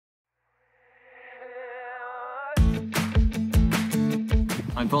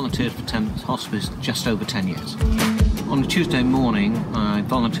I volunteered for Thames Hospice just over 10 years. On a Tuesday morning, I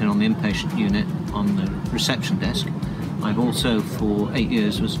volunteered on the Inpatient Unit on the reception desk. I've also, for 8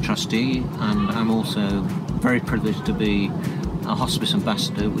 years, was a trustee, and I'm also very privileged to be a hospice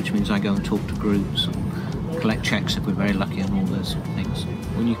ambassador, which means I go and talk to groups and collect checks if we're very lucky and all those things.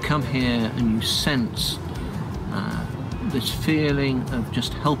 When you come here and you sense this feeling of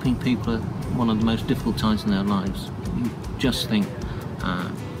just helping people at one of the most difficult times in their lives, you just think,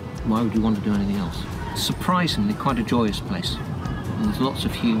 why would you want to do anything else? Surprisingly, quite a joyous place. And there's lots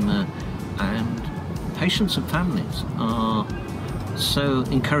of humour, and patients and families are so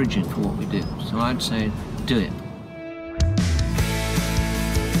encouraging for what we do. So I'd say, do it.